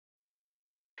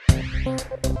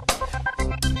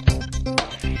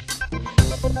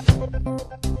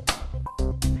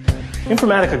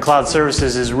Informatica Cloud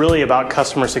Services is really about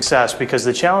customer success, because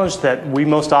the challenge that we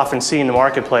most often see in the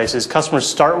marketplace is customers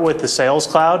start with the Sales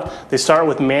Cloud. They start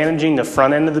with managing the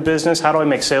front end of the business. How do I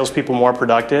make salespeople more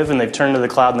productive? And they've turned to the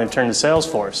cloud and they've turned to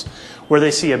Salesforce. Where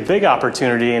they see a big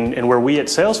opportunity, and where we at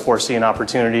Salesforce see an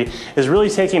opportunity, is really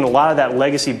taking a lot of that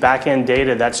legacy back-end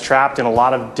data that's trapped in a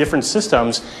lot of different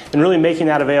systems and really making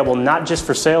that available not just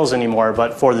for sales anymore,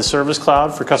 but for the Service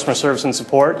Cloud, for customer service and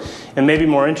support, and maybe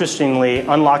more interestingly,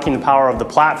 unlocking the power of the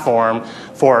platform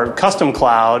for custom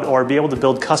cloud, or be able to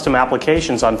build custom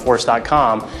applications on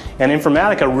Force.com. And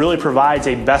Informatica really provides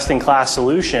a best-in-class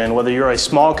solution, whether you're a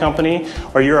small company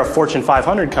or you're a Fortune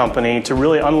 500 company, to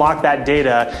really unlock that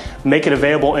data, make it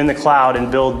available in the cloud,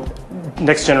 and build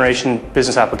next-generation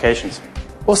business applications.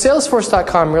 Well,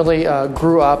 Salesforce.com really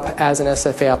grew up as an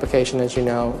SFA application, as you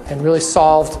know, and really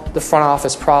solved the front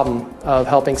office problem of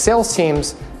helping sales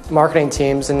teams, marketing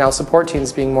teams, and now support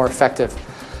teams being more effective.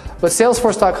 But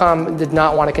Salesforce.com did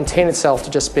not want to contain itself to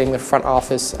just being the front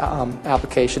office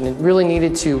application. It really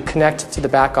needed to connect to the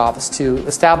back office, to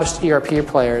established ERP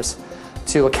players,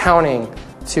 to accounting,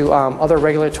 to other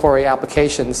regulatory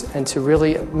applications, and to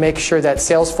really make sure that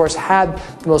Salesforce had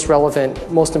the most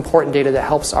relevant, most important data that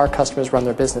helps our customers run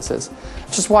their businesses.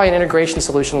 Which is why an integration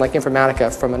solution like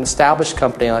Informatica from an established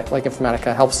company like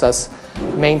Informatica helps us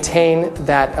maintain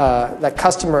that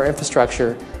customer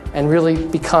infrastructure and really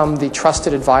become the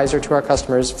trusted advisor to our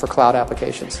customers for cloud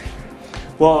applications.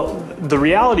 Well, the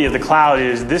reality of the cloud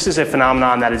is this is a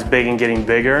phenomenon that is big and getting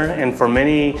bigger, and for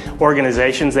many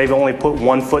organizations, they've only put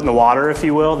one foot in the water, if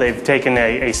you will. They've taken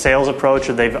a sales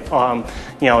approach, or they've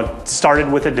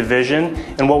started with a division.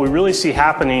 And what we really see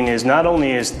happening is not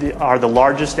only are the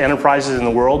largest enterprises in the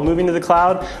world moving to the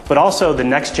cloud, but also the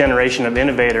next generation of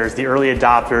innovators, the early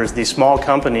adopters, the small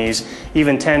companies,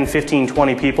 even 10, 15,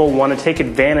 20 people, want to take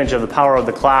advantage of the power of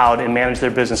the cloud and manage their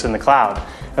business in the cloud.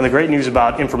 And the great news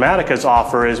about Informatica's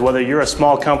offer is whether you're a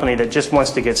small company that just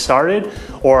wants to get started,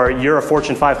 or you're a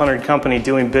Fortune 500 company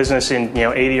doing business in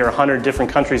 80 or 100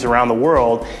 different countries around the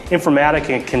world,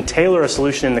 Informatica can tailor a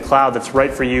solution in the cloud that's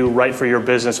right for you, right for your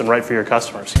business, and right for your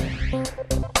customers.